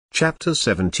Chapter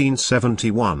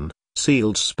 1771,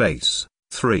 Sealed Space,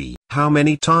 3. How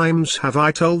many times have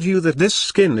I told you that this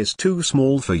skin is too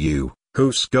small for you?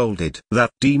 Who scolded?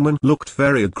 That demon looked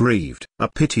very aggrieved. A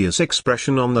piteous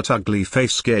expression on that ugly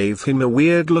face gave him a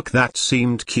weird look that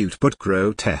seemed cute but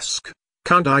grotesque.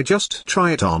 Can't I just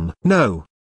try it on? No.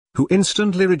 Who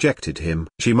instantly rejected him.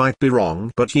 She might be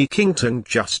wrong, but Yi Qingtang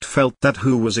just felt that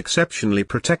Hu was exceptionally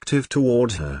protective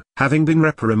toward her. Having been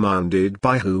reprimanded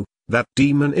by Hu, that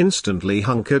demon instantly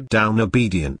hunkered down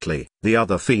obediently. The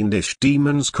other fiendish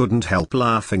demons couldn't help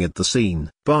laughing at the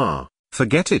scene. Bah,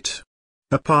 forget it.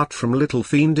 Apart from little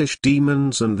fiendish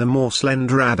demons and the more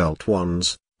slender adult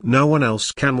ones, no one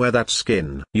else can wear that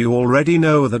skin. You already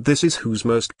know that this is Hu's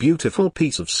most beautiful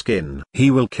piece of skin. He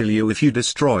will kill you if you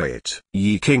destroy it.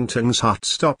 Yi Qingtang's heart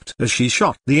stopped as she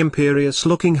shot the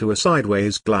imperious-looking Hu a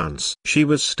sideways glance. She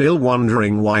was still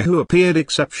wondering why Hu appeared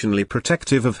exceptionally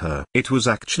protective of her. It was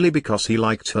actually because he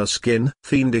liked her skin.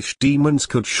 Fiendish demons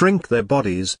could shrink their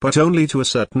bodies, but only to a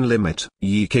certain limit.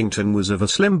 Yi Qingtang was of a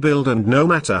slim build, and no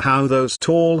matter how those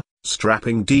tall,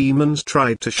 strapping demons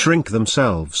tried to shrink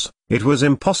themselves, it was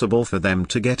impossible for them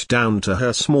to get down to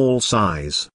her small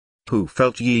size. Hu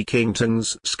felt Yi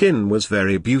Qingtang's skin was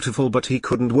very beautiful, but he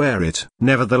couldn't wear it.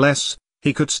 Nevertheless,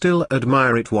 he could still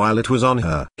admire it while it was on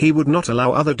her. He would not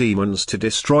allow other demons to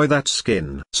destroy that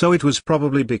skin. So it was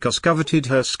probably because coveted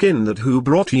her skin that Hu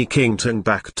brought Yi Qingtang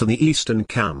back to the eastern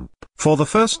camp. For the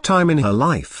first time in her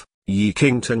life, Yi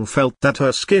Qingtang felt that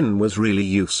her skin was really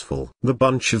useful. The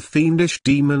bunch of fiendish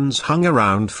demons hung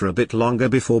around for a bit longer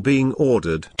before being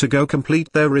ordered to go complete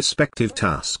their respective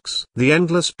tasks. The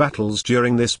endless battles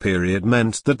during this period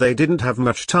meant that they didn't have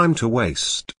much time to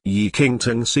waste. Yi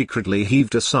Qingtang secretly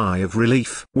heaved a sigh of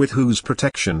relief. With Hu's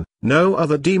protection, no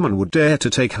other demon would dare to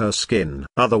take her skin.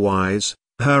 Otherwise,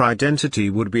 her identity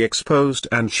would be exposed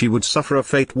and she would suffer a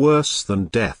fate worse than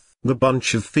death. The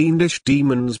bunch of fiendish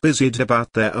demons busied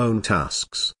about their own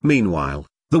tasks. Meanwhile,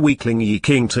 the weakling Yi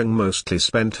Qingtang mostly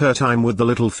spent her time with the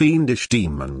little fiendish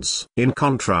demons. In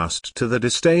contrast to the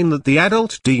disdain that the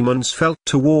adult demons felt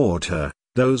toward her,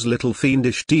 those little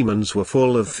fiendish demons were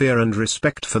full of fear and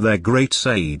respect for their great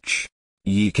sage.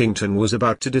 Yi Qingtang was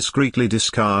about to discreetly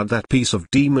discard that piece of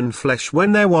demon flesh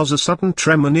when there was a sudden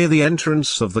tremor near the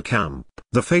entrance of the camp.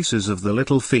 The faces of the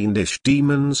little fiendish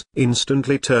demons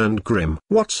instantly turned grim.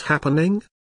 What's happening?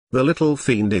 The little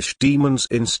fiendish demons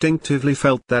instinctively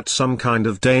felt that some kind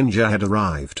of danger had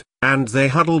arrived, and they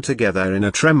huddled together in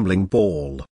a trembling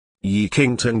ball. Yi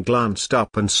Qingtang glanced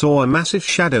up and saw a massive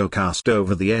shadow cast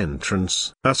over the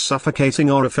entrance. A suffocating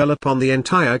aura fell upon the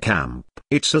entire camp.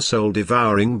 It's a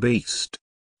soul-devouring beast.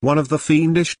 One of the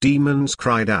fiendish demons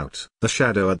cried out. The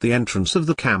shadow at the entrance of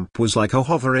the camp was like a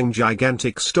hovering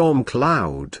gigantic storm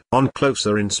cloud. On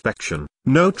closer inspection,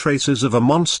 no traces of a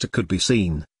monster could be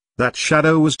seen. That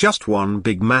shadow was just one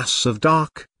big mass of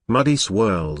dark, muddy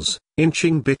swirls,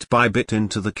 inching bit by bit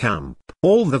into the camp.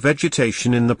 All the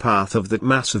vegetation in the path of that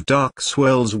mass of dark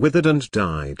swirls withered and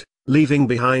died, leaving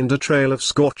behind a trail of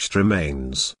scorched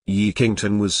remains. Yi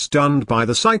Qingtang was stunned by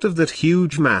the sight of that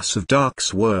huge mass of dark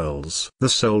swirls. The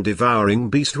soul-devouring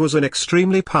beast was an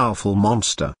extremely powerful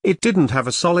monster. It didn't have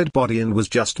a solid body and was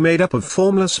just made up of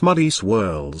formless muddy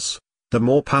swirls. The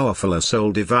more powerful a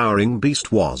soul-devouring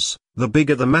beast was, the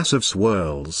bigger the mass of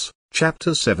swirls. Chapter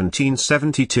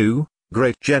 1772,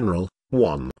 Great General,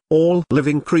 1. All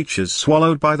living creatures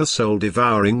swallowed by the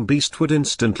soul-devouring beast would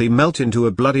instantly melt into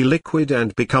a bloody liquid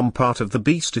and become part of the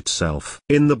beast itself.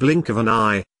 In the blink of an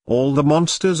eye, all the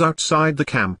monsters outside the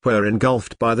camp were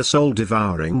engulfed by the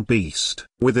soul-devouring beast.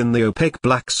 Within the opaque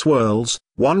black swirls,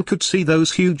 one could see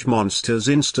those huge monsters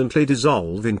instantly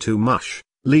dissolve into mush,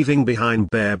 leaving behind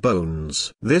bare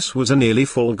bones. This was a nearly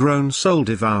full-grown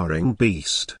soul-devouring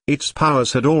beast. Its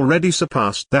powers had already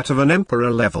surpassed that of an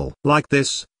emperor level. Like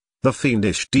this, the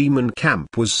fiendish demon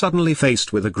camp was suddenly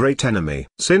faced with a great enemy.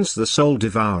 Since the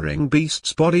soul-devouring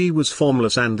beast's body was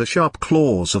formless and the sharp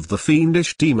claws of the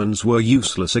fiendish demons were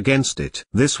useless against it,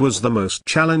 this was the most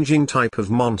challenging type of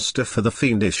monster for the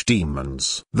fiendish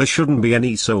demons. There shouldn't be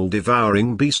any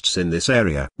soul-devouring beasts in this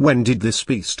area. When did this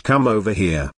beast come over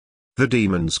here? The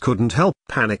demons couldn't help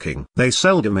panicking. They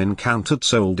seldom encountered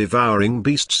soul-devouring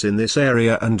beasts in this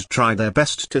area and tried their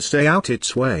best to stay out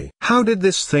its way. How did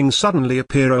this thing suddenly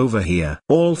appear over here?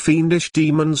 All fiendish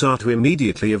demons are to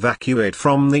immediately evacuate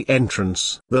from the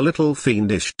entrance. The little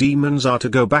fiendish demons are to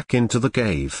go back into the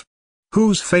cave.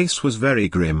 Hu's face was very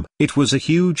grim. It was a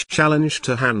huge challenge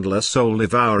to handle a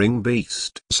soul-devouring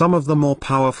beast. Some of the more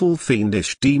powerful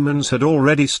fiendish demons had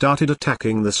already started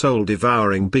attacking the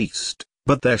soul-devouring beast,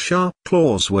 but their sharp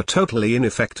claws were totally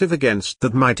ineffective against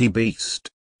that mighty beast.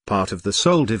 part of the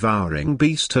soul-devouring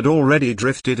beast had already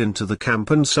drifted into the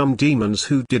camp, and some demons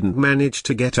who didn't manage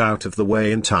to get out of the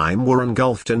way in time were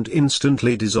engulfed and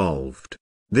instantly dissolved.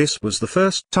 This was the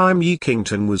first time Yi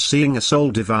Qingtang was seeing a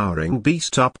soul-devouring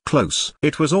beast up close.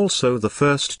 It was also the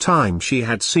first time she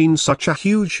had seen such a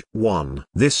huge one.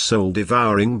 This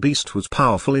soul-devouring beast was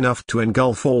powerful enough to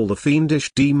engulf all the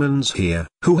fiendish demons here,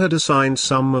 who had assigned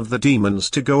some of the demons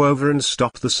to go over and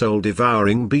stop the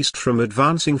soul-devouring beast from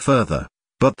advancing further.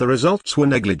 But the results were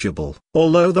negligible.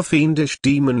 Although the fiendish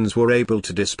demons were able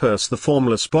to disperse the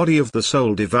formless body of the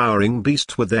soul-devouring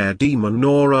beast with their demon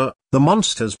aura, the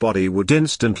monster's body would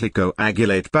instantly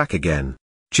coagulate back again.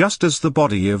 Just as the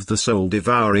body of the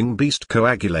soul-devouring beast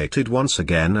coagulated once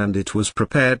again and it was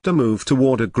prepared to move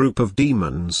toward a group of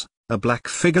demons, a black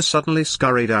figure suddenly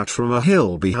scurried out from a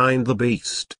hill behind the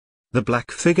beast. The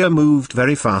black figure moved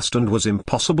very fast and was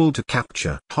impossible to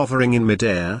capture. Hovering in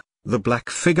midair, the black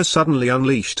figure suddenly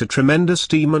unleashed a tremendous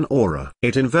demon aura.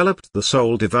 It enveloped the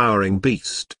soul-devouring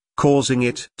beast, causing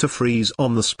it to freeze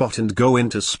on the spot and go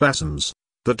into spasms.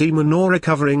 The demon aura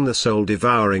covering the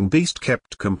soul-devouring beast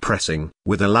kept compressing.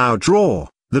 With a loud roar,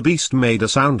 the beast made a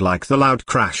sound like the loud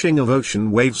crashing of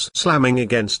ocean waves slamming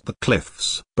against the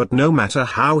cliffs. But no matter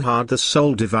how hard the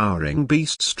soul-devouring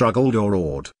beast struggled or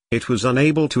roared, it was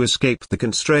unable to escape the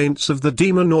constraints of the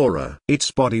demon aura.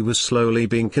 Its body was slowly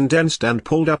being condensed and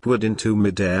pulled upward into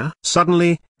midair.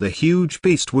 Suddenly, the huge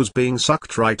beast was being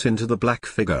sucked right into the black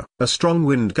figure. A strong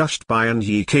wind gushed by and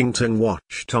Yi Qingtang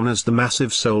watched on as the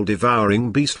massive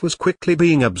soul-devouring beast was quickly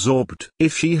being absorbed.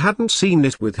 If she hadn't seen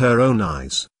it with her own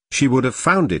eyes, she would have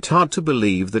found it hard to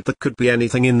believe that there could be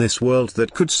anything in this world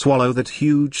that could swallow that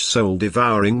huge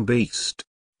soul-devouring beast.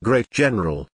 Great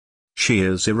General.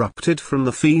 Cheers erupted from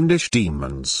the fiendish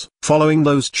demons. Following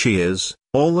those cheers,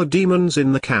 all the demons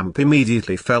in the camp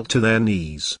immediately fell to their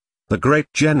knees. The Great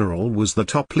General was the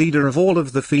top leader of all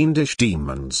of the fiendish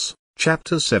demons.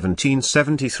 Chapter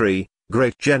 1773,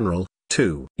 Great General,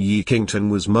 2. Yi Qingtang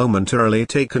was momentarily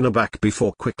taken aback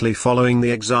before quickly following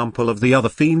the example of the other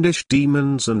fiendish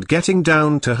demons and getting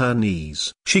down to her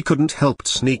knees. She couldn't help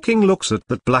sneaking looks at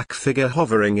that black figure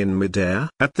hovering in midair.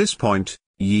 At this point,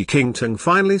 Yi Qingtang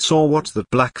finally saw what that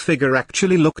black figure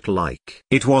actually looked like.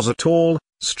 It was a tall,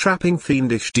 strapping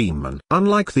fiendish demon.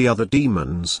 Unlike the other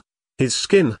demons, his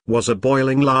skin was a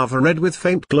boiling lava red with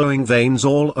faint glowing veins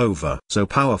all over. So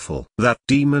powerful. That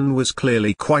demon was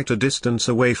clearly quite a distance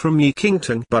away from Yi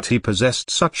Qingtang, but he possessed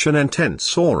such an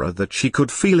intense aura that she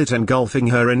could feel it engulfing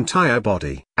her entire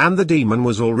body. And the demon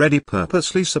was already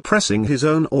purposely suppressing his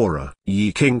own aura.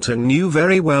 Yi Qingtang knew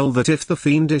very well that if the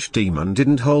fiendish demon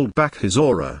didn't hold back his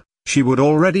aura, she would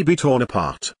already be torn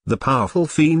apart. The powerful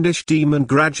fiendish demon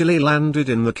gradually landed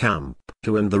in the camp,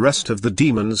 and the rest of the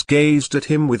demons gazed at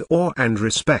him with awe and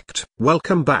respect.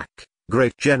 Welcome back,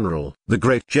 Great General. The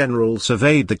Great General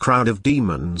surveyed the crowd of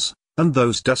demons, and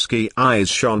those dusky eyes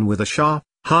shone with a sharp,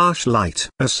 harsh light.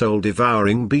 A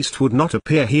soul-devouring beast would not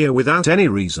appear here without any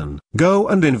reason. Go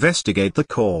and investigate the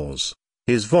cause.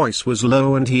 His voice was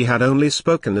low and he had only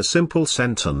spoken a simple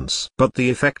sentence. But the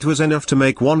effect was enough to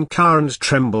make one cower and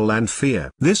tremble and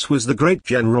fear. This was the Great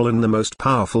General and the most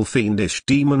powerful fiendish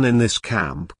demon in this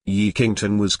camp. Yi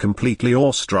Qingtang was completely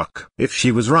awestruck. If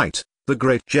she was right, the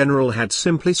Great General had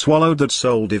simply swallowed that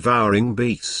soul-devouring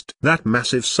beast. That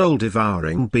massive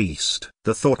soul-devouring beast.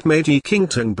 The thought made Yi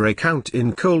Qingtang break out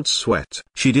in cold sweat.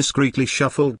 She discreetly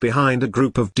shuffled behind a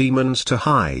group of demons to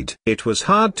hide. It was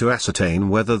hard to ascertain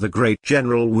whether the Great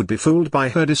General would be fooled by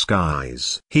her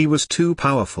disguise. He was too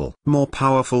powerful. More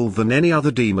powerful than any other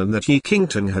demon that Yi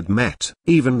Qingtang had met.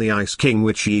 Even the Ice King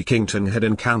which Yi Qingtang had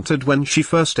encountered when she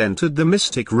first entered the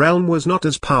mystic realm was not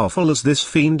as powerful as this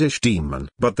fiendish demon.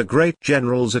 But the Great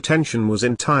General's attention was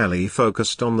entirely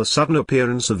focused on the sudden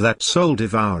appearance of that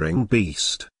soul-devouring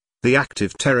beast. The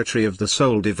active territory of the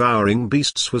soul-devouring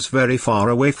beasts was very far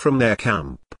away from their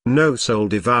camp. No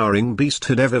soul-devouring beast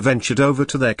had ever ventured over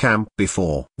to their camp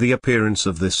before. The appearance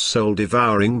of this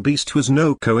soul-devouring beast was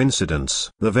no coincidence.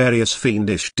 The various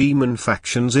fiendish demon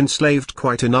factions enslaved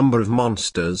quite a number of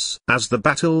monsters. As the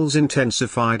battles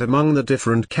intensified among the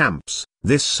different camps,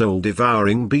 this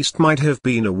soul-devouring beast might have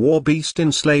been a war beast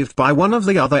enslaved by one of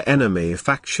the other enemy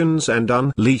factions and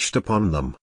unleashed upon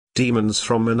them. Demons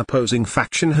from an opposing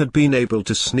faction had been able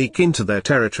to sneak into their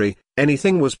territory.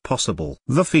 Anything was possible.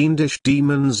 The fiendish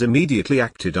demons immediately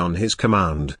acted on his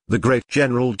command. The Great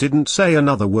General didn't say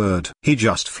another word. He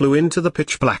just flew into the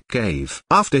pitch-black cave.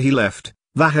 After he left,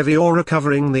 the heavy aura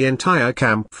covering the entire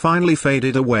camp finally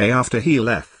faded away after he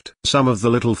left. Some of the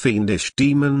little fiendish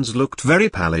demons looked very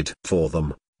pallid. For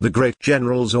them, The great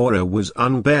general's aura was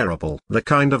unbearable. The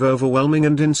kind of overwhelming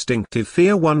and instinctive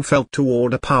fear one felt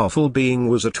toward a powerful being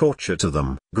was a torture to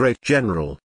them. Great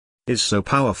general is so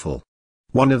powerful.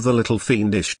 One of the little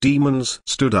fiendish demons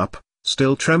stood up,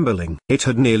 still trembling. It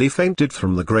had nearly fainted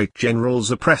from the great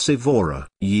general's oppressive aura.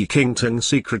 Yi Qingtang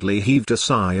secretly heaved a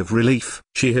sigh of relief.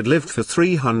 She had lived for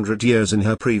 300 years in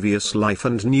her previous life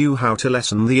and knew how to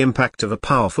lessen the impact of a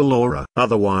powerful aura.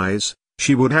 Otherwise,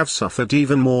 she would have suffered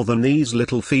even more than these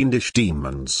little fiendish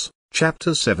demons. Chapter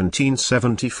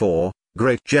 1774,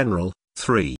 Great General,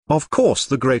 3. Of course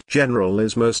the Great General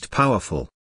is most powerful.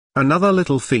 Another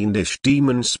little fiendish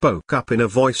demon spoke up in a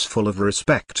voice full of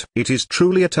respect. It is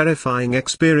truly a terrifying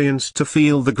experience to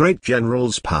feel the great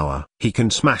general's power. He can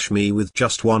smash me with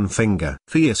just one finger.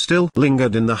 Fear still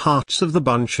lingered in the hearts of the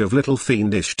bunch of little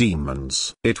fiendish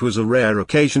demons. It was a rare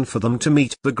occasion for them to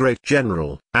meet the great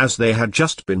general, as they had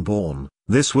just been born.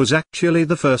 This was actually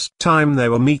the first time they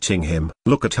were meeting him.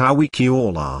 Look at how weak you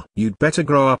all are. You'd better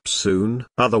grow up soon.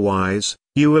 Otherwise,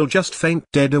 you will just faint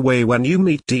dead away when you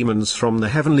meet demons from the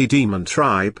heavenly demon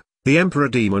tribe, the emperor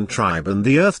demon tribe and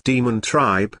the earth demon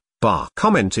tribe. Ba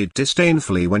commented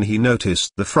disdainfully when he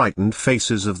noticed the frightened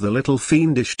faces of the little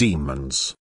fiendish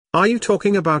demons. Are you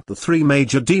talking about the three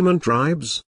major demon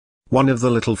tribes? One of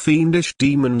the little fiendish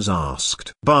demons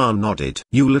asked. Ba nodded.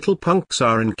 You little punks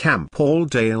are in camp all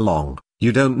day long.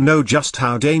 You don't know just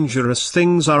how dangerous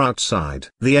things are outside.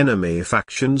 The enemy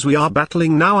factions we are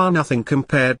battling now are nothing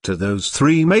compared to those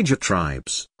three major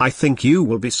tribes. I think you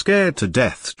will be scared to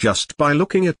death just by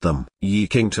looking at them. Yi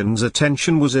Qingtang's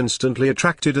attention was instantly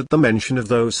attracted at the mention of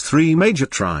those three major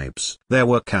tribes. There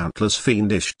were countless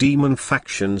fiendish demon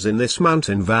factions in this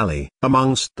mountain valley.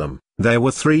 Amongst them, there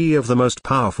were three of the most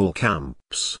powerful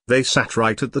camps. They sat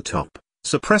right at the top,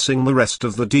 suppressing the rest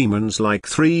of the demons like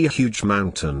three huge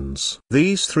mountains.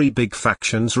 These three big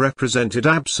factions represented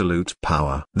absolute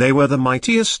power. They were the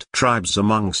mightiest tribes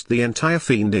amongst the entire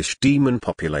fiendish demon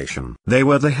population. They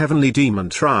were the heavenly demon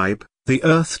tribe, the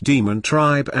earth demon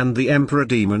tribe and the emperor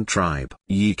demon tribe.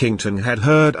 Yi Qingtang had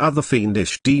heard other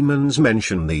fiendish demons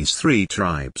mention these three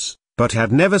tribes, but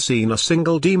had never seen a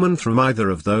single demon from either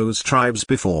of those tribes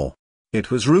before. It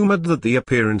was rumored that the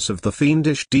appearance of the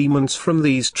fiendish demons from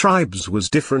these tribes was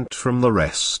different from the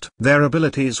rest. Their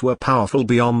abilities were powerful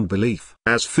beyond belief.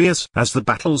 As fierce as the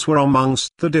battles were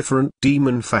amongst the different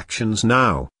demon factions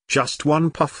now, just one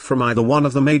puff from either one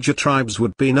of the major tribes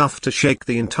would be enough to shake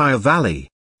the entire valley.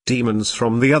 Demons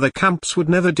from the other camps would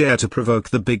never dare to provoke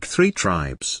the big three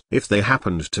tribes. If they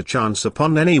happened to chance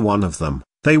upon any one of them,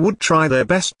 they would try their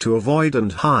best to avoid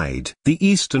and hide. The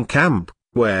eastern camp,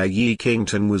 where Yi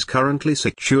Qingtang was currently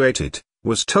situated,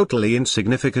 was totally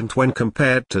insignificant when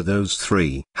compared to those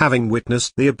three. Having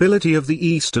witnessed the ability of the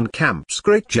Eastern Camp's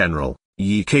great general,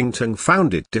 Yi Qingtang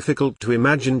found it difficult to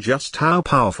imagine just how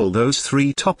powerful those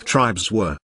three top tribes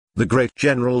were. The great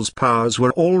general's powers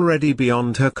were already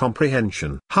beyond her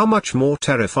comprehension. How much more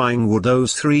terrifying would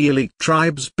those three elite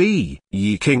tribes be?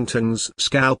 Yi Qingtang's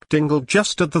scalp tingled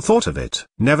just at the thought of it.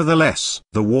 Nevertheless,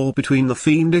 the war between the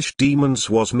fiendish demons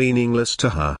was meaningless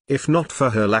to her. If not for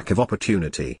her lack of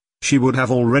opportunity, she would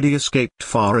have already escaped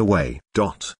far away.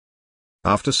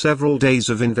 After several days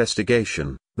of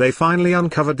investigation, they finally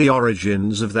uncovered the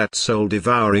origins of that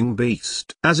soul-devouring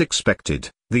beast. As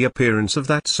expected, the appearance of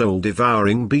that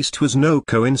soul-devouring beast was no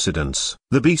coincidence.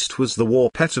 The beast was the war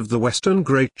pet of the Western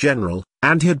Great General,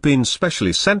 and had been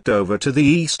specially sent over to the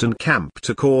Eastern camp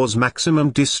to cause maximum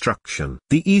destruction.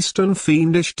 The Eastern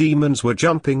fiendish demons were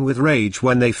jumping with rage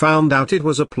when they found out it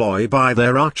was a ploy by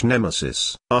their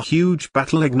arch-nemesis. A huge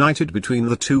battle ignited between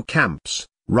the two camps,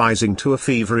 rising to a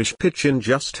feverish pitch in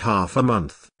just half a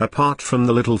month. Apart from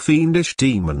the little fiendish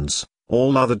demons,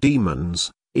 all other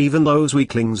demons, even those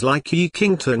weaklings like Yi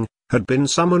Qingtang, had been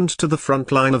summoned to the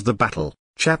front line of the battle.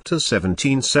 Chapter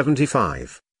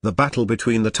 1775, The Battle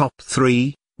Between the Top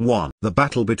Three. 1. The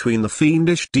battle between the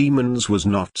fiendish demons was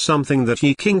not something that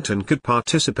Yi Qingtang could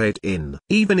participate in.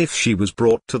 Even if she was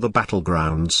brought to the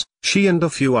battlegrounds, she and a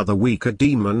few other weaker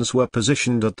demons were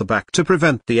positioned at the back to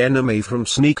prevent the enemy from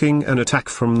sneaking an attack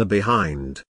from the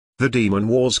behind. The demon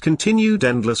wars continued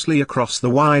endlessly across the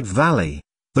wide valley.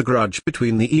 The grudge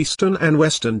between the eastern and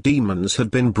western demons had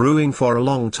been brewing for a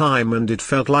long time, and it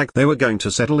felt like they were going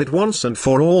to settle it once and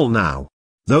for all now.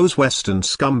 Those western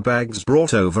scumbags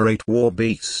brought over 8 war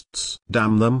beasts.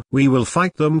 Damn them, we will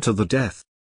fight them to the death.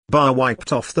 Ba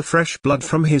wiped off the fresh blood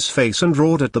from his face and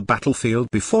roared at the battlefield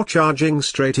before charging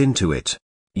straight into it.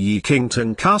 Yi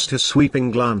Qingtang cast a sweeping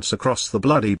glance across the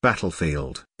bloody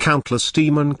battlefield. Countless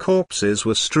demon corpses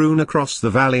were strewn across the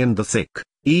valley and the thick,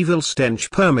 Evil stench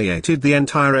permeated the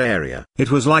entire area. It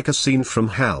was like a scene from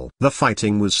hell. The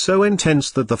fighting was so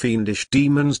intense that the fiendish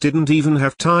demons didn't even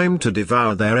have time to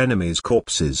devour their enemies'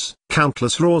 corpses.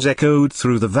 Countless roars echoed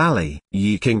through the valley.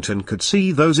 Yi Qingtang could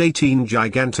see those 18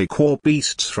 gigantic war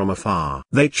beasts from afar.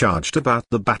 They charged about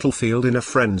the battlefield in a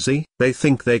frenzy. They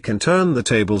think they can turn the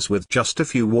tables with just a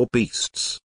few war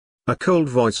beasts. A cold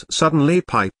voice suddenly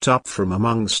piped up from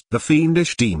amongst the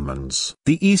fiendish demons.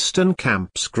 The Eastern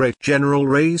Camp's great general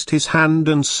raised his hand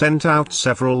and sent out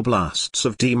several blasts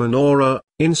of demon aura,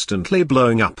 instantly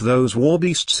blowing up those war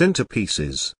beasts into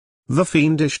pieces. The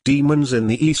fiendish demons in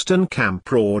the Eastern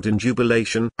Camp roared in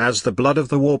jubilation as the blood of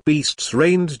the war beasts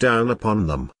rained down upon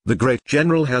them. The great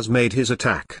general has made his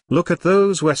attack. Look at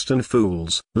those Western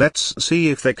fools. Let's see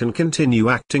if they can continue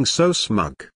acting so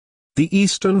smug. The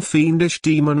Eastern fiendish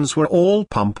demons were all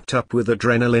pumped up with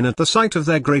adrenaline at the sight of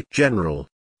their great general.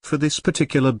 For this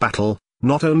particular battle,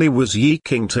 not only was Yi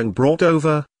Qingtang brought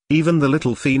over, even the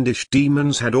little fiendish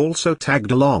demons had also tagged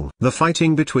along. The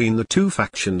fighting between the two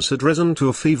factions had risen to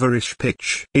a feverish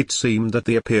pitch. It seemed that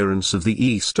the appearance of the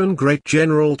Eastern Great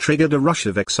General triggered a rush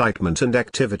of excitement and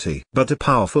activity. But a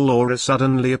powerful aura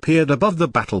suddenly appeared above the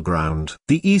battleground.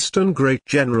 The Eastern Great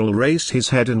General raised his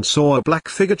head and saw a black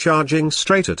figure charging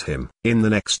straight at him. In the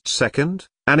next second,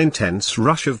 an intense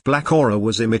rush of black aura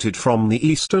was emitted from the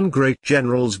Eastern Great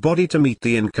General's body to meet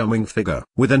the incoming figure.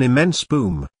 With an immense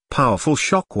boom, powerful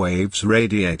shock waves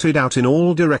radiated out in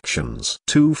all directions.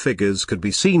 Two figures could be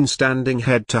seen standing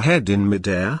head to head in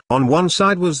midair. On one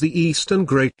side was the Eastern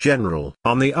Great General.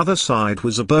 On the other side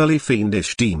was a burly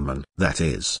fiendish demon, that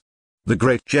is, the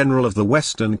Great General of the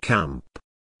Western Camp.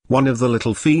 One of the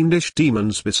little fiendish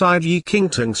demons beside Yi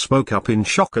Qingtang spoke up in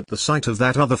shock at the sight of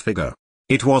that other figure.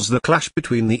 It was the clash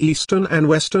between the Eastern and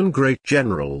Western Great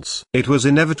Generals. It was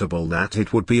inevitable that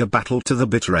it would be a battle to the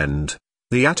bitter end.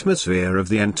 The atmosphere of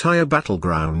the entire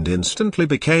battleground instantly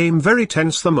became very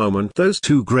tense the moment those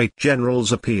two great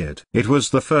generals appeared. It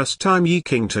was the first time Yi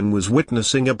Qingtang was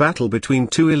witnessing a battle between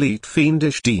two elite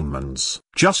fiendish demons.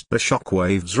 Just the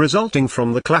shockwaves resulting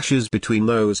from the clashes between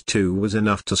those two was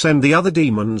enough to send the other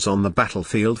demons on the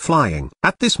battlefield flying.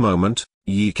 At this moment,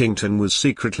 Yi Qingtang was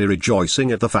secretly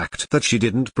rejoicing at the fact that she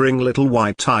didn't bring Little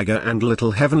White Tiger and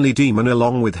Little Heavenly Demon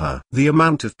along with her. The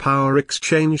amount of power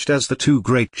exchanged as the two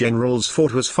great generals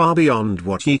fought was far beyond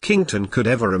what Yi Qingtang could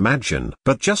ever imagine.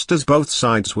 But just as both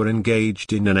sides were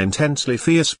engaged in an intensely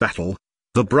fierce battle,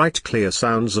 the bright clear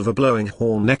sounds of a blowing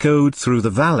horn echoed through the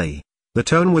valley. The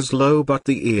tone was low, but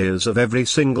the ears of every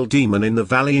single demon in the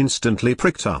valley instantly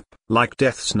pricked up, like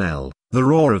death's knell. The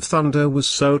roar of thunder was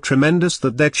so tremendous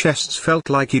that their chests felt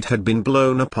like it had been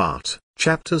blown apart.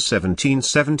 Chapter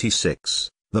 1776,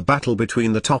 The Battle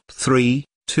Between the Top 3,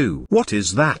 2. What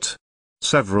is that?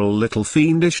 Several little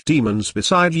fiendish demons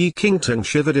beside Yi Qingtang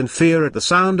shivered in fear at the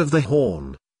sound of the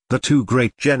horn. The two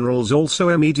great generals also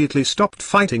immediately stopped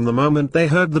fighting the moment they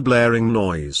heard the blaring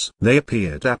noise. They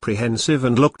appeared apprehensive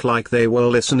and looked like they were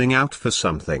listening out for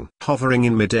something. Hovering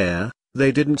in midair,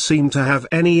 they didn't seem to have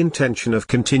any intention of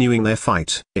continuing their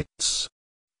fight. It's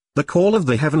the call of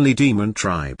the Heavenly Demon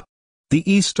Tribe. The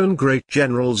Eastern Great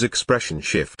General's expression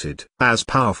shifted. As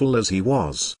powerful as he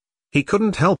was, he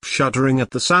couldn't help shuddering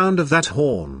at the sound of that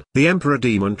horn. The Emperor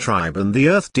Demon Tribe and the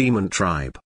Earth Demon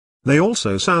Tribe. They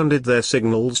also sounded their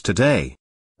signals today.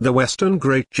 The Western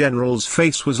Great General's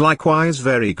face was likewise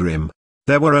very grim.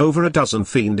 There were over a dozen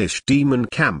fiendish demon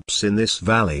camps in this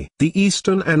valley. The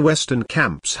Eastern and Western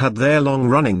camps had their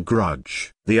long-running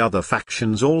grudge. The other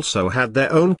factions also had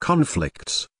their own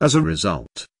conflicts. As a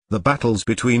result, the battles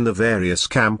between the various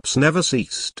camps never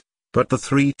ceased. But the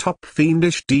three top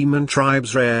fiendish demon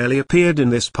tribes rarely appeared in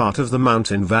this part of the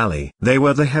mountain valley. They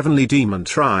were the Heavenly Demon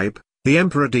Tribe, the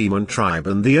Emperor Demon Tribe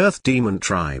and the Earth Demon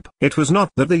Tribe. It was not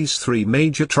that these three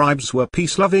major tribes were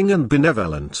peace-loving and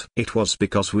benevolent. It was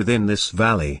because within this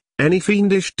valley, any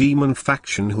fiendish demon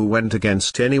faction who went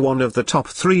against any one of the top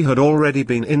three had already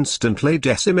been instantly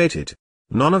decimated.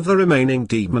 None of the remaining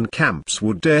demon camps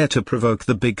would dare to provoke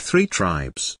the big three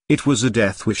tribes. It was a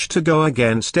death wish to go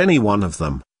against any one of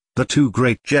them. The two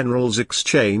great generals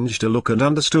exchanged a look and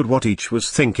understood what each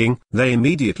was thinking. They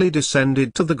immediately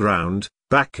descended to the ground,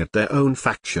 back at their own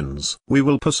factions. We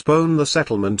will postpone the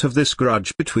settlement of this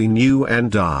grudge between you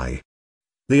and I.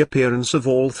 The appearance of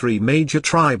all three major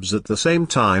tribes at the same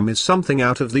time is something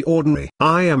out of the ordinary.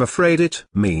 I am afraid it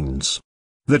means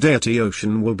the deity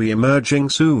ocean will be emerging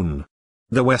soon.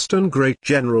 The Western Great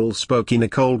General spoke in a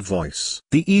cold voice.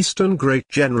 The Eastern Great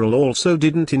General also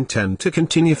didn't intend to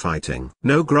continue fighting.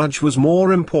 No grudge was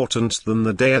more important than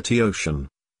the deity ocean.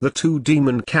 The two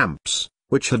demon camps,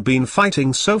 which had been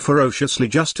fighting so ferociously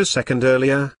just a second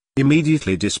earlier,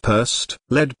 immediately dispersed.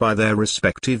 Led by their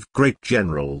respective great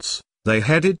generals, they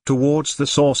headed towards the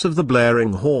source of the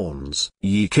blaring horns.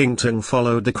 Yi Qingtang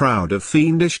followed the crowd of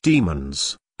fiendish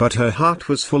demons, but her heart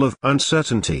was full of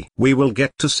uncertainty. We will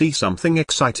get to see something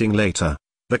exciting later.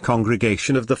 The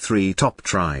congregation of the three top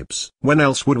tribes. When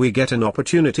else would we get an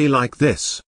opportunity like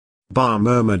this? Ba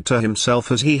murmured to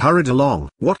himself as he hurried along.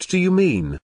 What do you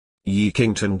mean? Yi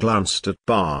Qingtang glanced at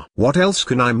Ba. What else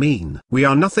can I mean? We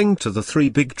are nothing to the three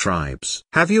big tribes.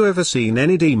 Have you ever seen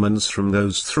any demons from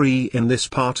those three in this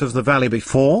part of the valley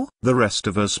before? The rest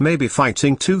of us may be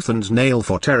fighting tooth and nail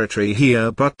for territory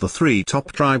here, but the three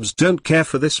top tribes don't care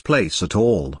for this place at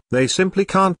all. They simply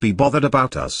can't be bothered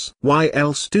about us. Why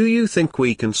else do you think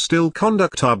we can still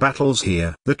conduct our battles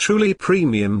here? The truly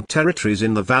premium territories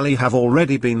in the valley have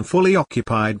already been fully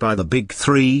occupied by the big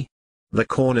three. The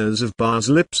corners of Ba's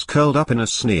lips curled up in a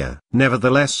sneer.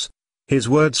 Nevertheless, his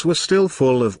words were still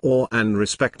full of awe and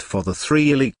respect for the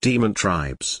three elite demon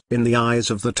tribes. In the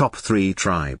eyes of the top three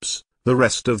tribes, the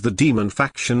rest of the demon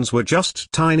factions were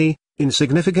just tiny,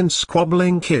 insignificant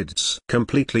squabbling kids,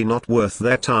 completely not worth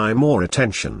their time or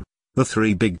attention. The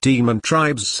three big demon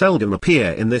tribes seldom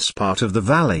appear in this part of the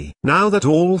valley. Now that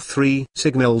all three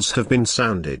signals have been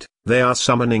sounded, they are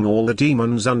summoning all the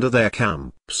demons under their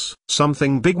camps.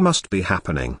 Something big must be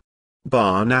happening.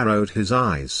 Ba narrowed his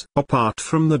eyes. Apart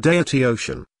from the deity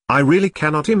ocean, I really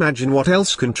cannot imagine what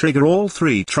else can trigger all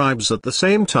three tribes at the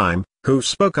same time. Who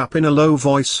spoke up in a low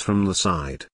voice from the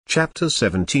side? Chapter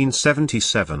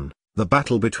 1777, The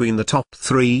Battle Between the Top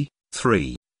Three.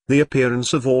 The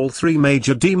appearance of all three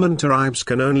major demon tribes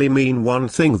can only mean one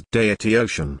thing: deity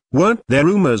ocean. Weren't there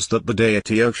rumors that the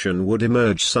deity ocean would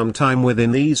emerge sometime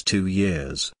within these 2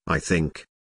 years? I think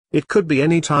it could be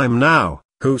any time now.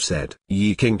 Who said?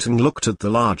 Yi Qingtang looked at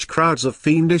the large crowds of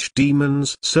fiendish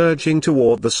demons surging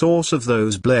toward the source of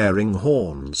those blaring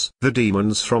horns. The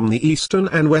demons from the eastern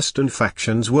and western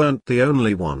factions weren't the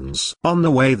only ones. On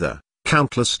the way there,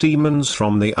 countless demons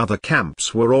from the other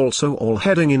camps were also all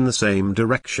heading in the same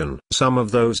direction. Some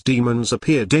of those demons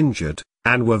appeared injured,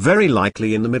 and were very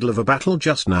likely in the middle of a battle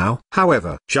just now.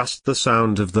 However, just the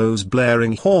sound of those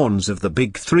blaring horns of the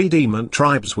big three demon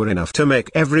tribes were enough to make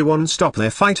everyone stop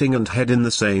their fighting and head in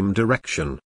the same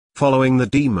direction. Following the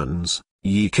demons,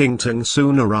 Yi Qingtang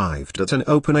soon arrived at an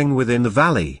opening within the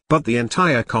valley. But the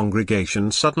entire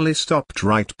congregation suddenly stopped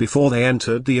right before they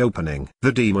entered the opening.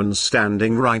 The demons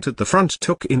standing right at the front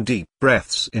took in deep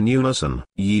breaths in unison.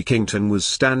 Yi Qingtang was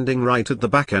standing right at the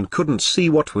back and couldn't see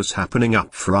what was happening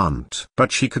up front.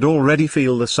 But she could already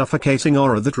feel the suffocating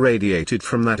aura that radiated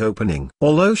from that opening.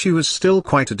 Although she was still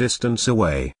quite a distance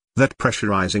away, that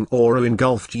pressurizing aura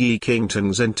engulfed Yi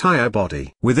Qingtang's entire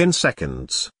body. Within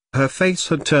seconds, her face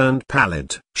had turned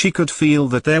pallid. She could feel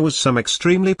that there was some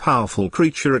extremely powerful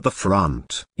creature at the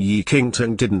front. Yi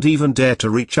Qingtang didn't even dare to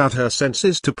reach out her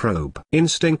senses to probe.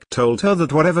 Instinct told her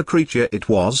that whatever creature it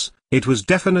was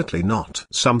definitely not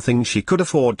something she could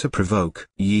afford to provoke.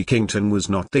 Yi Qingtang was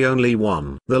not the only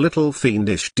one. The little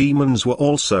fiendish demons were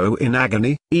also in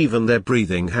agony. Even their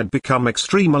breathing had become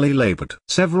extremely labored.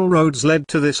 Several roads led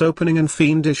to this opening and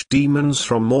fiendish demons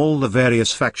from all the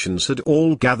various factions had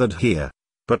all gathered here.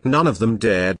 But none of them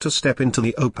dared to step into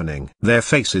the opening. Their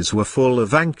faces were full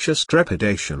of anxious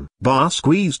trepidation. Ba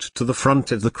squeezed to the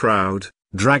front of the crowd,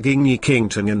 dragging Yi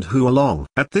Qingtang and Hu along.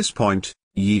 At this point,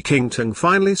 Yi Qingtang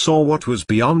finally saw what was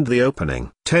beyond the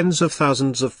opening. Tens of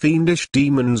thousands of fiendish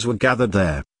demons were gathered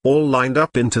there, all lined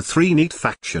up into three neat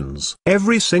factions.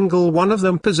 Every single one of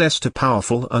them possessed a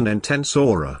powerful and intense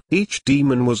aura. Each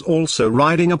demon was also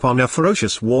riding upon a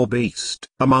ferocious war beast.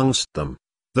 Amongst them,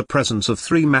 the presence of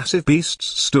three massive beasts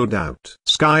stood out.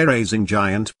 Sky-raising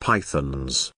giant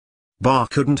pythons. Ba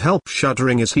couldn't help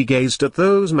shuddering as he gazed at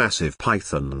those massive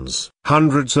pythons.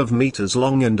 Hundreds of meters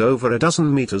long and over a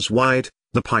dozen meters wide,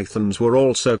 the pythons were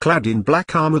also clad in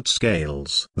black armored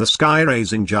scales. The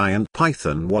sky-raising giant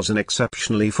python was an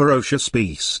exceptionally ferocious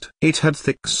beast. It had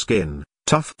thick skin,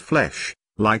 tough flesh,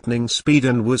 lightning speed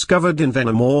and was covered in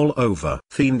venom all over.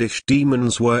 Fiendish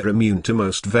demons were immune to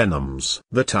most venoms.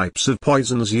 The types of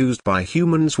poisons used by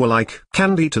humans were like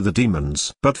candy to the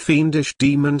demons. But fiendish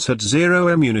demons had zero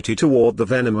immunity toward the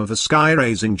venom of a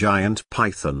sky-raising giant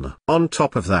python. On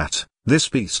top of that, this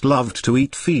beast loved to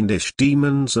eat fiendish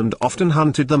demons and often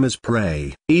hunted them as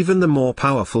prey. Even the more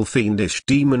powerful fiendish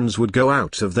demons would go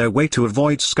out of their way to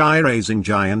avoid sky-raising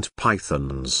giant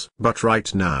pythons. But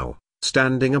right now,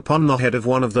 standing upon the head of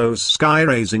one of those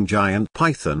sky-raising giant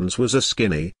pythons was a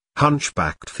skinny,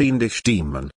 hunchbacked fiendish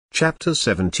demon. Chapter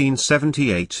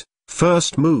 1778,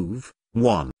 First Move,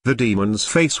 1. The demon's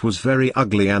face was very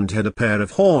ugly and had a pair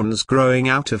of horns growing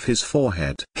out of his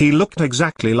forehead. He looked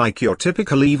exactly like your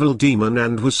typical evil demon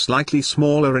and was slightly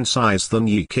smaller in size than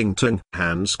Yi Qingtang.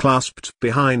 Hands clasped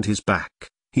behind his back,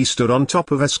 he stood on top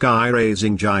of a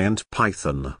sky-raising giant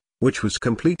python, which was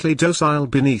completely docile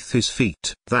beneath his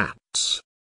feet. That's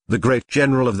the great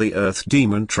general of the Earth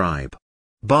Demon tribe.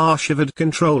 Ba shivered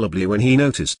controllably when he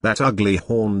noticed that ugly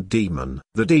horned demon.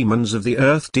 The demons of the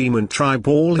Earth Demon tribe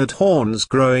all had horns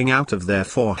growing out of their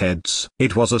foreheads.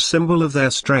 It was a symbol of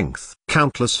their strength.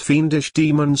 Countless fiendish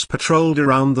demons patrolled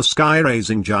around the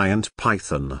sky-raising giant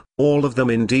python. All of them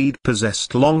indeed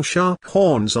possessed long sharp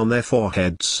horns on their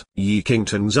foreheads. Yi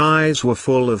Qingtang's eyes were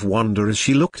full of wonder as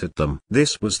she looked at them.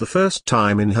 This was the first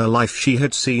time in her life she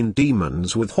had seen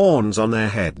demons with horns on their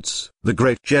heads. The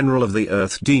great general of the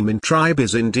Earth Demon tribe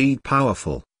is indeed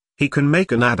powerful. He can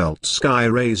make an adult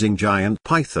sky-raising giant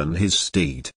python his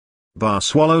steed. Ba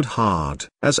swallowed hard.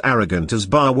 As arrogant as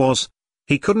Ba was,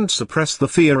 he couldn't suppress the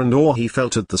fear and awe he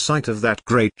felt at the sight of that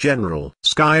great general.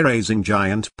 Sky-raising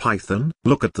giant python?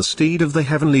 Look at the steed of the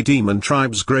heavenly demon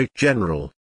tribe's great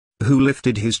general, who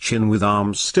lifted his chin with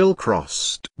arms still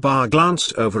crossed. Ba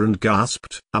glanced over and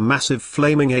gasped. A massive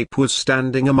flaming ape was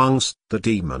standing amongst the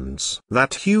demons.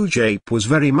 That huge ape was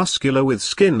very muscular with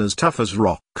skin as tough as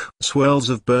rock. Swirls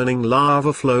of burning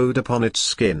lava flowed upon its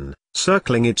skin,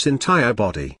 circling its entire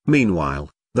body. Meanwhile,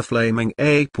 the flaming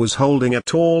ape was holding a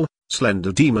tall,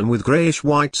 slender demon with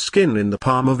grayish-white skin in the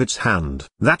palm of its hand.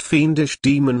 That fiendish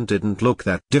demon didn't look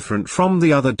that different from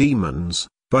the other demons,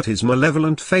 but his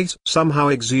malevolent face somehow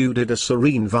exuded a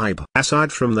serene vibe.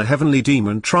 Aside from the heavenly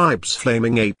demon tribe's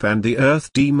flaming ape and the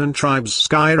earth demon tribe's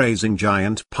sky-raising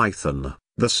giant python,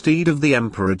 the steed of the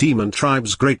emperor demon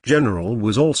tribe's great general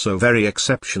was also very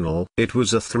exceptional. It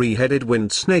was a three-headed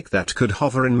wind snake that could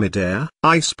hover in midair.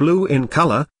 Ice blue in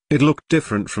color, it looked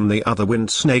different from the other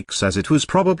wind snakes as it was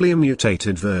probably a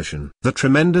mutated version. The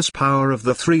tremendous power of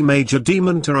the three major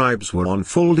demon tribes were on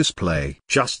full display.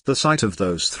 Just the sight of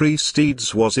those three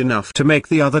steeds was enough to make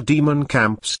the other demon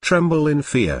camps tremble in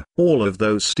fear. All of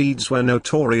those steeds were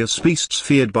notorious beasts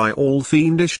feared by all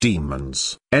fiendish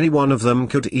demons. Any one of them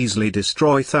could easily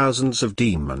destroy thousands of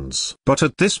demons. But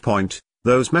at this point,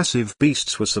 those massive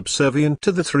beasts were subservient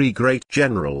to the three great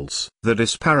generals. The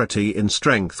disparity in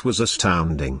strength was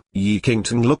astounding. Yi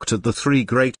Qingtang looked at the three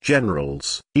great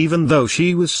generals. Even though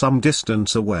she was some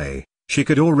distance away, she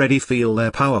could already feel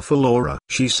their powerful aura.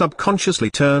 She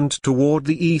subconsciously turned toward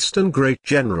the eastern great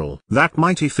general. That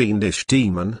mighty fiendish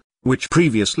demon, which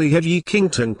previously had Yi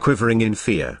Qingtang quivering in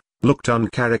fear, looked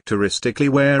uncharacteristically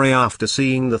wary after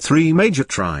seeing the three major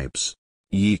tribes.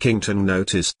 Yi Qingtang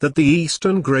noticed that the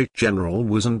Eastern Great General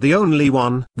wasn't the only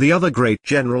one. The other great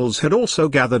generals had also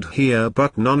gathered here,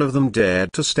 but none of them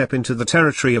dared to step into the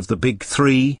territory of the Big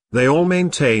Three. They all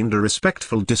maintained a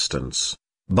respectful distance.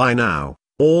 By now,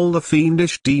 all the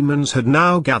fiendish demons had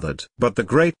now gathered. But the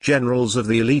great generals of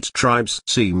the elite tribes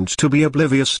seemed to be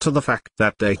oblivious to the fact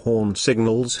that their horn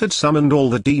signals had summoned all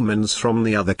the demons from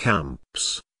the other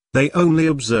camps. They only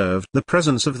observed the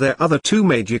presence of their other two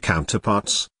major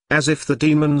counterparts, as if the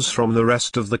demons from the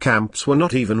rest of the camps were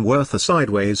not even worth a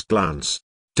sideways glance.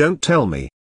 Don't tell me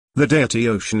the deity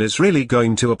ocean is really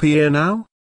going to appear now?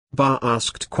 Ba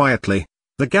asked quietly.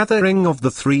 The gathering of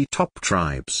the three top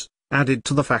tribes, added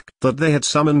to the fact that they had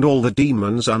summoned all the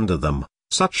demons under them,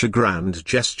 such a grand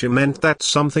gesture meant that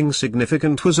something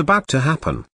significant was about to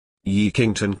happen. Yi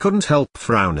Qingtang couldn't help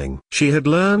frowning. She had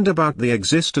learned about the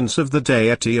existence of the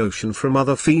deity ocean from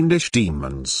other fiendish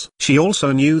demons. She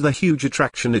also knew the huge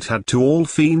attraction it had to all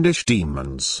fiendish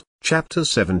demons. Chapter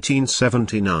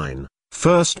 1779,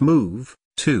 First Move,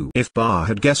 2. If Ba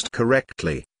had guessed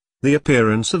correctly, the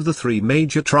appearance of the three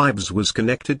major tribes was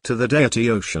connected to the deity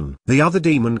ocean. The other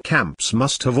demon camps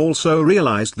must have also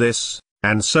realized this,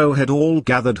 and so had all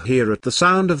gathered here at the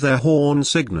sound of their horn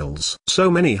signals. So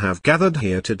many have gathered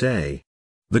here today.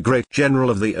 The great general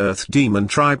of the Earth Demon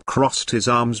tribe crossed his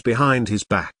arms behind his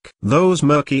back. Those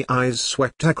murky eyes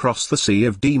swept across the sea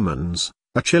of demons,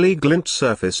 a chilly glint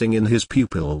surfacing in his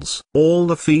pupils. All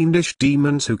the fiendish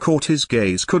demons who caught his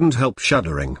gaze couldn't help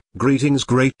shuddering. Greetings,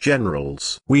 great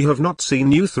generals. We have not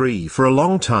seen you three for a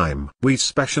long time. We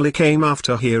specially came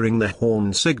after hearing the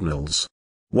horn signals.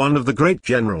 One of the great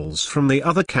generals from the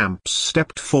other camps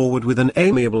stepped forward with an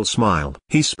amiable smile.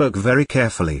 He spoke very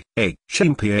carefully.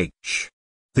 HMPH.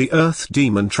 The Earth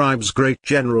Demon Tribe's great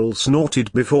general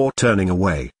snorted before turning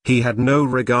away. He had no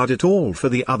regard at all for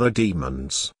the other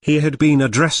demons. He had been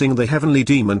addressing the Heavenly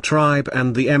Demon Tribe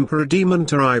and the Emperor Demon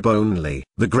Tribe only.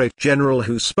 The great general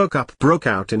who spoke up broke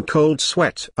out in cold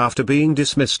sweat after being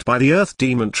dismissed by the Earth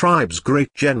Demon Tribe's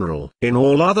great general. In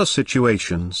all other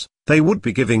situations, they would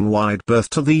be giving wide berth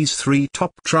to these three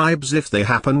top tribes if they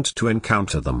happened to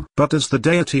encounter them. But as the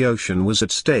deity ocean was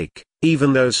at stake,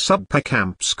 even those sub-pack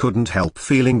camps couldn't help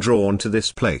feeling drawn to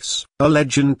this place. A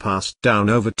legend passed down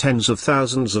over tens of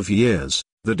thousands of years,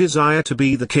 the desire to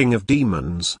be the king of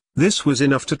demons. This was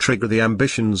enough to trigger the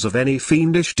ambitions of any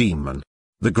fiendish demon.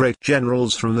 The great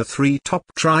generals from the three top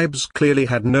tribes clearly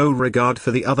had no regard for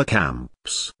the other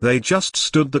camps. They just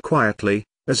stood there quietly,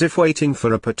 as if waiting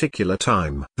for a particular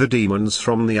time. The demons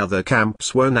from the other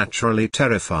camps were naturally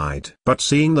terrified. But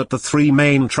seeing that the three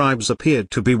main tribes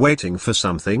appeared to be waiting for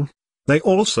something, they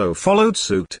also followed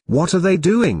suit. What are they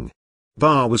doing?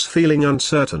 Ba was feeling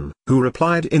uncertain. Who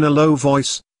replied in a low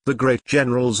voice, the great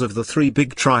generals of the three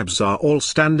big tribes are all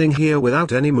standing here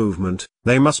without any movement.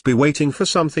 They must be waiting for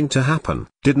something to happen.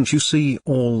 Didn't you see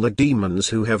all the demons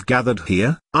who have gathered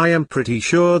here? I am pretty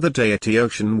sure the deity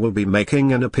ocean will be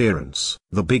making an appearance.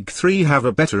 The big three have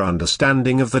a better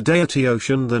understanding of the deity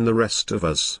ocean than the rest of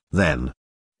us. Then,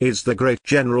 is the great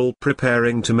general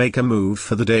preparing to make a move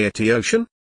for the deity ocean?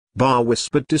 Ba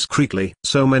whispered discreetly.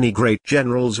 So many great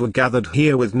generals were gathered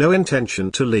here with no intention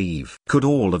to leave. Could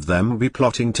all of them be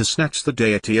plotting to snatch the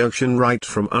deity ocean right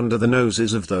from under the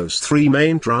noses of those three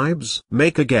main tribes?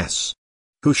 Make a guess.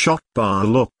 Who shot Ba a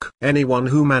look? Anyone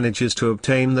who manages to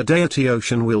obtain the deity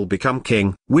ocean will become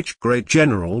king. Which great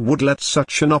general would let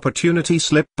such an opportunity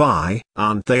slip by?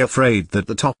 Aren't they afraid that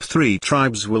the top three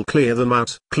tribes will clear them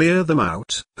out? Clear them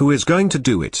out? Who is going to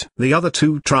do it? The other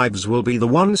two tribes will be the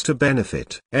ones to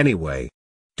benefit. Anyway,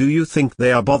 do you think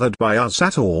they are bothered by us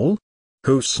at all?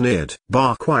 Who sneered?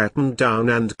 Ba quietened down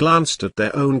and glanced at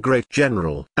their own great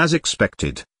general. As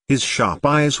expected, his sharp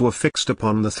eyes were fixed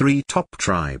upon the three top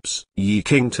tribes. Yi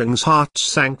Qingtang's heart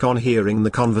sank on hearing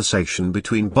the conversation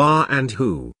between Ba and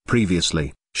Hu.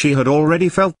 Previously, she had already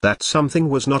felt that something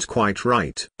was not quite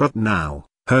right. But now,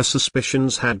 her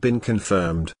suspicions had been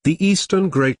confirmed. The Eastern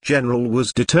Great General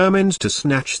was determined to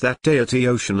snatch that deity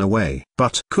ocean away.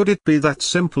 But could it be that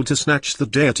simple to snatch the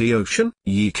deity ocean?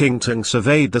 Yi Qingtang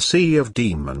surveyed the sea of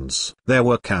demons. There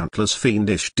were countless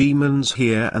fiendish demons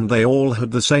here and they all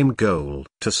had the same goal,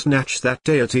 to snatch that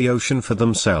deity ocean for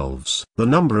themselves. The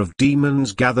number of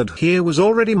demons gathered here was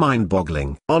already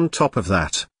mind-boggling. On top of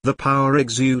that, the power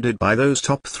exuded by those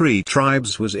top three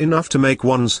tribes was enough to make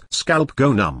one's scalp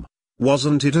go numb.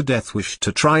 Wasn't it a death wish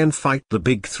to try and fight the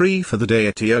big three for the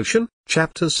deity ocean?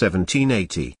 Chapter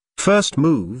 1780. First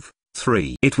move,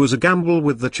 3. It was a gamble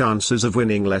with the chances of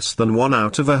winning less than 1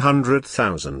 out of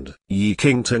 100,000. Yi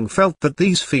Qingtang felt that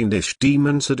these fiendish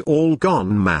demons had all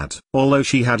gone mad. Although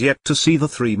she had yet to see the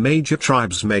three major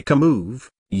tribes make a move,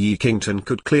 Yi Qingtang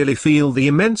could clearly feel the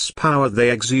immense power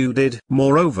they exuded.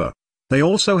 Moreover, they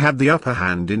also had the upper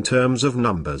hand in terms of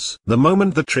numbers. The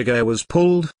moment the trigger was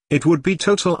pulled, it would be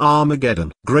total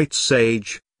Armageddon. Great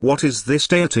Sage, what is this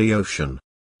deity ocean?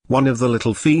 One of the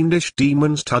little fiendish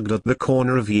demons tugged at the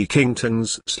corner of Yi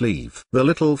Qingtang's sleeve. The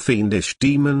little fiendish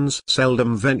demons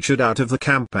seldom ventured out of the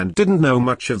camp and didn't know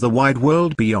much of the wide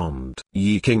world beyond.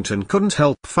 Yi Qingtang couldn't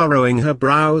help furrowing her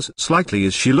brows slightly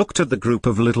as she looked at the group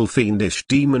of little fiendish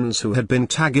demons who had been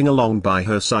tagging along by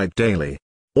her side daily.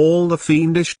 All the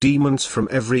fiendish demons from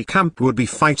every camp would be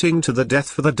fighting to the death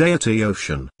for the deity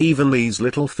ocean. Even these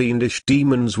little fiendish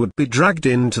demons would be dragged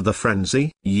into the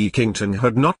frenzy. Yi Qingtang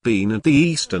had not been at the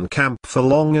eastern camp for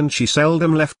long and she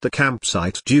seldom left the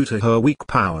campsite due to her weak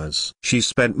powers. She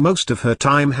spent most of her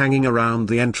time hanging around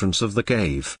the entrance of the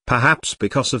cave. Perhaps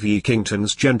because of Yi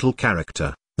Qingtang's gentle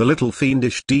character, the little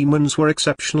fiendish demons were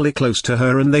exceptionally close to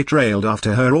her and they trailed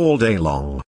after her all day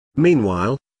long.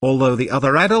 Meanwhile, although the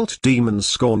other adult demons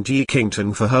scorned Yi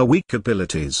Qingtang for her weak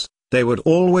abilities, they would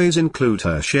always include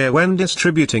her share when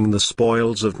distributing the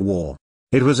spoils of war.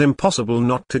 It was impossible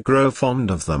not to grow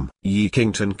fond of them. Yi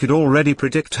Qingtang could already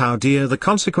predict how dear the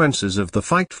consequences of the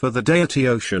fight for the deity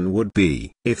ocean would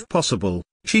be. If possible,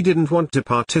 she didn't want to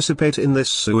participate in this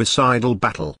suicidal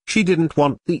battle. She didn't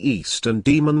want the Eastern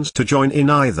demons to join in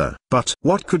either. But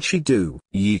what could she do?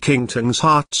 Yi Qingtang's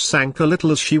heart sank a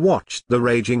little as she watched the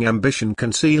raging ambition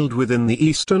concealed within the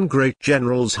Eastern Great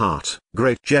General's heart.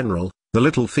 Great General, the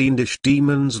little fiendish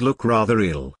demons look rather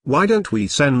ill. Why don't we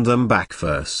send them back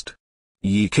first?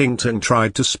 Yi Qingtang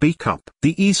tried to speak up.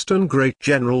 The Eastern Great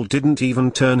General didn't even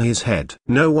turn his head.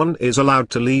 No one is allowed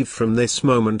to leave from this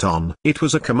moment on. It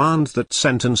was a command that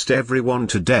sentenced everyone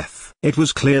to death. It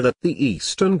was clear that the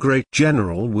Eastern Great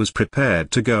General was prepared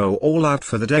to go all out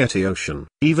for the deity ocean.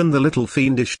 Even the little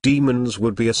fiendish demons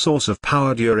would be a source of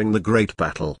power during the great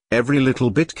battle. Every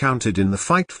little bit counted in the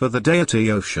fight for the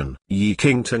deity ocean. Yi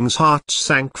Qingtang's heart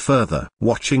sank further.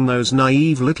 Watching those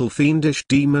naive little fiendish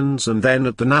demons and then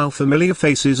at the now familiar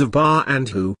faces of Ba and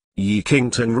Hu, Yi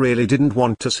Qingtang really didn't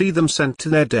want to see them sent to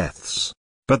their deaths.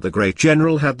 But the great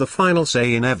general had the final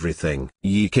say in everything.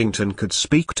 Yi Qingtang could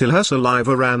speak till her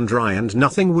saliva ran dry and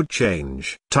nothing would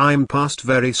change. Time passed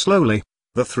very slowly.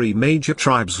 The three major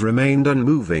tribes remained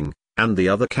unmoving, and the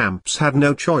other camps had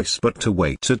no choice but to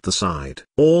wait at the side.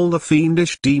 All the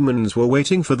fiendish demons were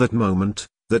waiting for that moment,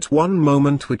 that one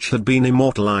moment which had been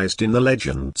immortalized in the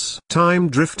legends. Time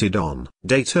drifted on.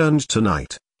 Day turned to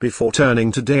night. Before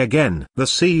turning to day again, the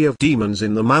sea of demons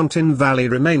in the mountain valley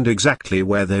remained exactly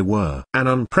where they were. An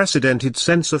unprecedented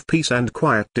sense of peace and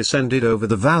quiet descended over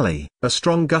the valley. A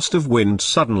strong gust of wind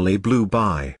suddenly blew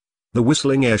by, the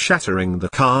whistling air shattering the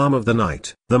calm of the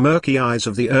night. The murky eyes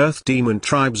of the Earth Demon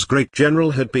Tribe's great general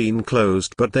had been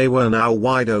closed, but they were now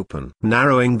wide open.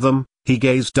 Narrowing them, he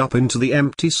gazed up into the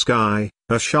empty sky,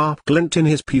 a sharp glint in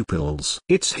his pupils.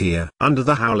 It's here. Under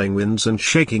the howling winds and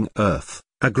shaking earth,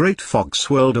 a great fog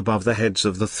swirled above the heads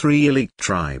of the three elite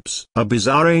tribes. A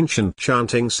bizarre ancient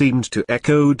chanting seemed to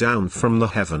echo down from the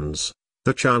heavens.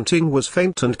 The chanting was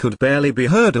faint and could barely be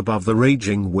heard above the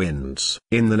raging winds.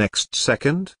 In the next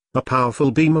second, a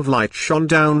powerful beam of light shone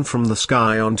down from the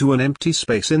sky onto an empty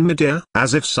space in midair.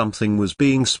 As if something was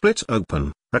being split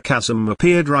open, a chasm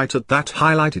appeared right at that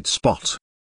highlighted spot.